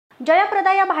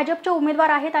जयाप्रदा या भाजपच्या उमेदवार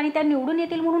आहेत आणि त्या निवडून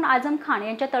येतील म्हणून आझम खान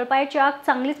यांच्या तळपायाची आग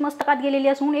चांगलीच मस्तकात गेलेली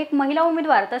असून एक महिला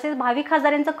उमेदवार तसेच भावी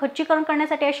खासदारांचं खच्चीकरण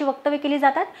करण्यासाठी अशी वक्तव्य केली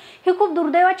जातात। ही खूप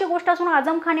दुर्दैवाची गोष्ट असून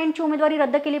आझम खान यांची उमेदवारी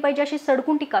रद्द केली पाहिजे अशी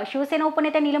सडकून टीका शिवसेना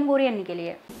उपनेत्या नीलम गोरे यांनी केली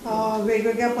आहे।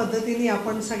 वेगवेगळ्या पद्धतीने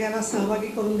आपण सगळ्यांना सहभागी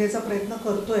करून घ्यायचा प्रयत्न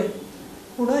करतोय।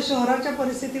 पुणे शहराच्या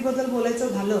परिस्थितीबद्दल बोलायचं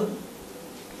झालं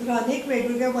तर अनेक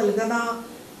वेगवेगळ्या वल्गना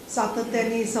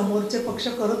सातत्याने समोरचे पक्ष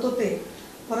करत होते,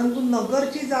 परंतु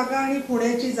नगरची जागा आणि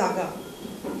पुण्याची जागा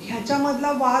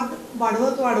ह्याच्यामधला वाद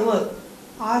वाढवत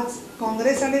आज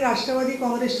काँग्रेस आणि राष्ट्रवादी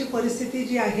काँग्रेसची परिस्थिती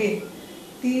जी आहे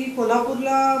ती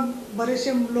कोल्हापूरला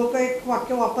बरेचसे लोक एक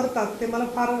वाक्य वापरतात, ते मला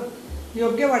फार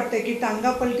योग्य वाटते की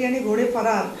टांगा पलटी आणि घोडे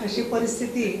फरार अशी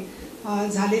परिस्थिती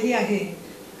झालेली आहे।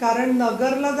 कारण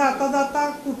नगरला जाता जाता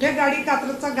कुठे गाडी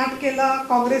कात्रचा घाट केला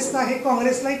काँग्रेसचा हे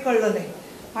काँग्रेसलाही कळलं नाही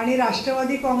आणि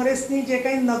राष्ट्रवादी काँग्रेसनी जे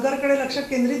काही नगरकडे लक्ष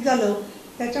केंद्रित झालं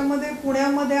त्याच्यामध्ये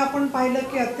पुण्यामध्ये आपण पाहिलं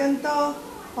की अत्यंत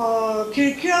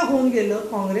खिळखिळा होऊन गेलं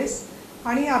काँग्रेस।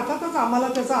 आणि अर्थातच आम्हाला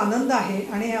त्याचा आनंद आहे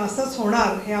आणि हे असंच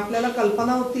होणार हे आपल्याला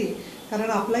कल्पना होती, कारण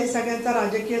आपलाही सगळ्यांचा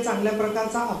राजकीय चांगल्या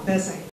प्रकारचा अभ्यास आहे।